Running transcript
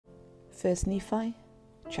1 Nephi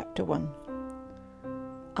Chapter 1.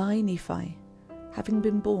 I, Nephi, having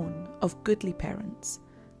been born of goodly parents,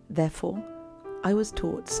 therefore I was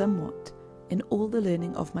taught somewhat in all the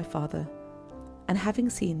learning of my father, and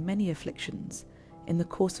having seen many afflictions in the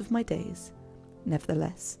course of my days,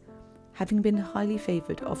 nevertheless, having been highly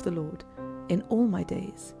favoured of the Lord in all my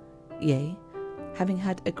days, yea, having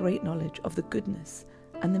had a great knowledge of the goodness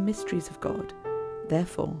and the mysteries of God,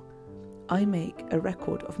 therefore I make a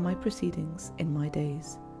record of my proceedings in my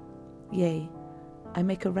days. Yea, I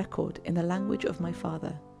make a record in the language of my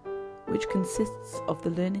father, which consists of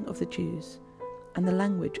the learning of the Jews and the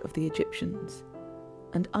language of the Egyptians.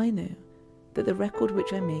 And I know that the record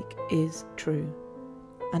which I make is true,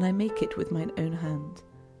 and I make it with mine own hand,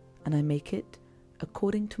 and I make it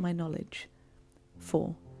according to my knowledge.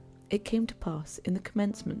 For it came to pass in the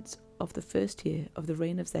commencements of the first year of the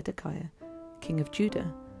reign of Zedekiah, king of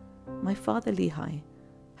Judah, my father Lehi,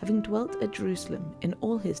 having dwelt at Jerusalem in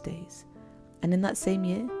all his days, and in that same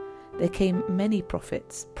year there came many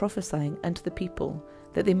prophets prophesying unto the people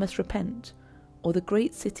that they must repent, or the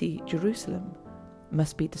great city Jerusalem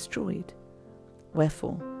must be destroyed.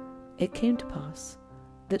 Wherefore it came to pass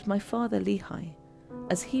that my father Lehi,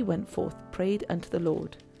 as he went forth, prayed unto the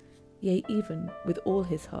Lord, yea, even with all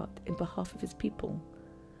his heart in behalf of his people.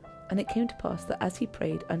 And it came to pass that as he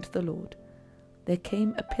prayed unto the Lord, there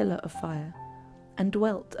came a pillar of fire, and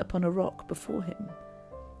dwelt upon a rock before him.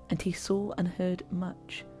 And he saw and heard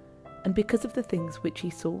much, and because of the things which he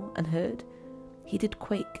saw and heard, he did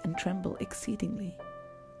quake and tremble exceedingly.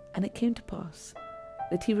 And it came to pass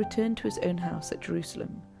that he returned to his own house at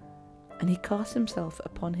Jerusalem, and he cast himself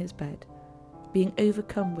upon his bed, being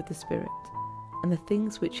overcome with the Spirit, and the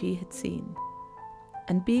things which he had seen.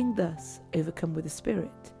 And being thus overcome with the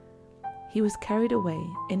Spirit, he was carried away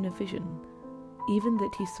in a vision, even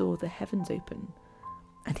that he saw the heavens open,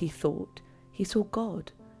 and he thought he saw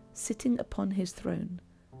God sitting upon his throne,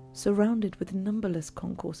 surrounded with numberless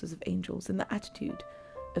concourses of angels in the attitude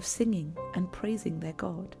of singing and praising their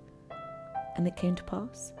God. And it came to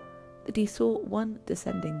pass that he saw one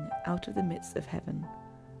descending out of the midst of heaven,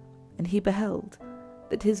 and he beheld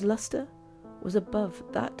that his lustre was above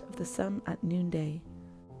that of the sun at noonday.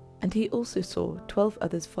 And he also saw 12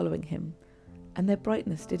 others following him, and their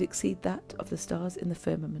brightness did exceed that of the stars in the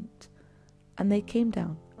firmament. And they came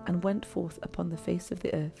down and went forth upon the face of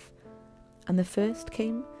the earth. And the first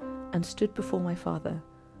came and stood before my father,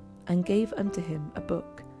 and gave unto him a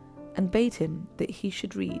book, and bade him that he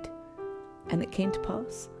should read. And it came to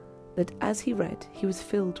pass that as he read, he was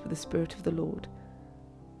filled with the Spirit of the Lord.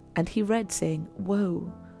 And he read, saying,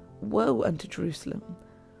 Woe, woe unto Jerusalem!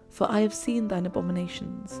 For I have seen thine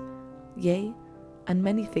abominations. Yea, and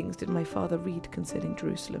many things did my father read concerning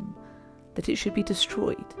Jerusalem, that it should be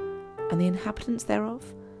destroyed, and the inhabitants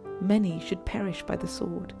thereof, many should perish by the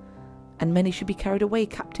sword, and many should be carried away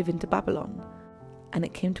captive into Babylon. And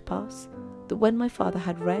it came to pass that when my father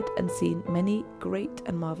had read and seen many great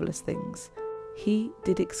and marvellous things, he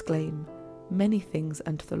did exclaim many things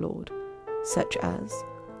unto the Lord, such as,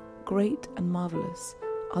 Great and marvellous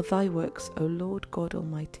are thy works, O Lord God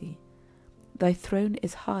Almighty. Thy throne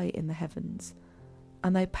is high in the heavens,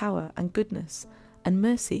 and thy power and goodness and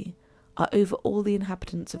mercy are over all the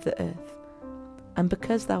inhabitants of the earth. And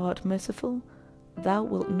because thou art merciful, thou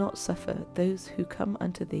wilt not suffer those who come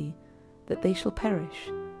unto thee, that they shall perish.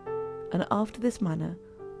 And after this manner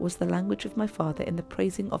was the language of my father in the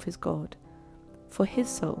praising of his God. For his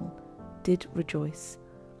soul did rejoice,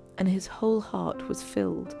 and his whole heart was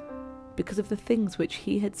filled, because of the things which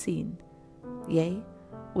he had seen, yea,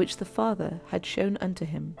 which the Father had shown unto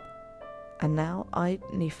him. And now I,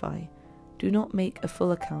 Nephi, do not make a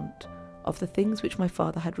full account of the things which my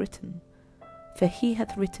father had written, for he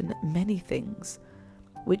hath written many things,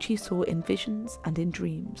 which he saw in visions and in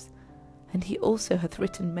dreams, and he also hath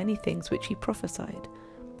written many things which he prophesied,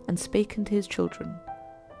 and spake unto his children,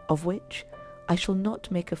 of which I shall not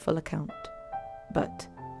make a full account, but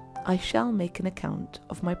I shall make an account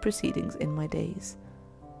of my proceedings in my days.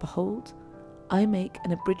 Behold, I make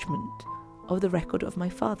an abridgment of the record of my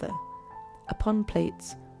father, upon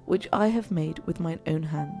plates which I have made with mine own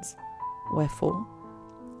hands. Wherefore,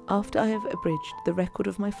 after I have abridged the record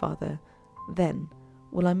of my father, then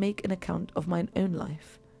will I make an account of mine own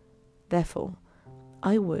life. Therefore,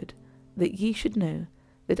 I would that ye should know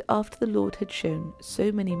that after the Lord had shown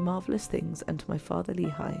so many marvellous things unto my father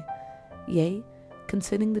Lehi, yea,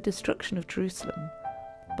 concerning the destruction of Jerusalem,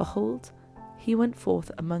 behold, he went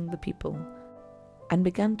forth among the people, and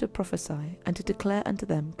began to prophesy and to declare unto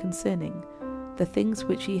them concerning the things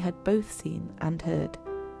which he had both seen and heard.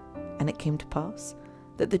 And it came to pass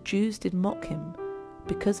that the Jews did mock him,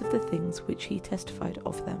 because of the things which he testified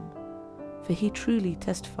of them. For he truly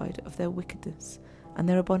testified of their wickedness and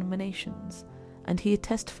their abominations, and he had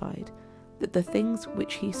testified that the things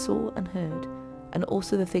which he saw and heard, and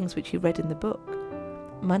also the things which he read in the book,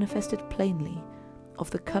 manifested plainly of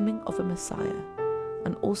the coming of a Messiah,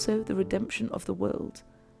 and also the redemption of the world.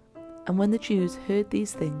 And when the Jews heard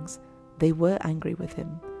these things, they were angry with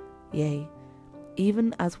him, yea,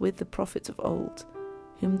 even as with the prophets of old,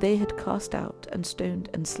 whom they had cast out and stoned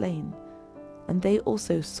and slain. And they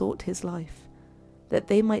also sought his life, that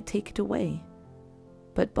they might take it away.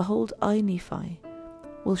 But behold, I, Nephi,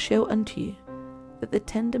 will show unto you that the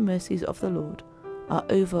tender mercies of the Lord are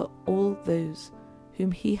over all those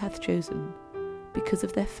whom he hath chosen, because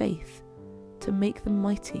of their faith, to make them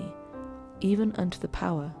mighty, even unto the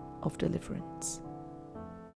power of deliverance.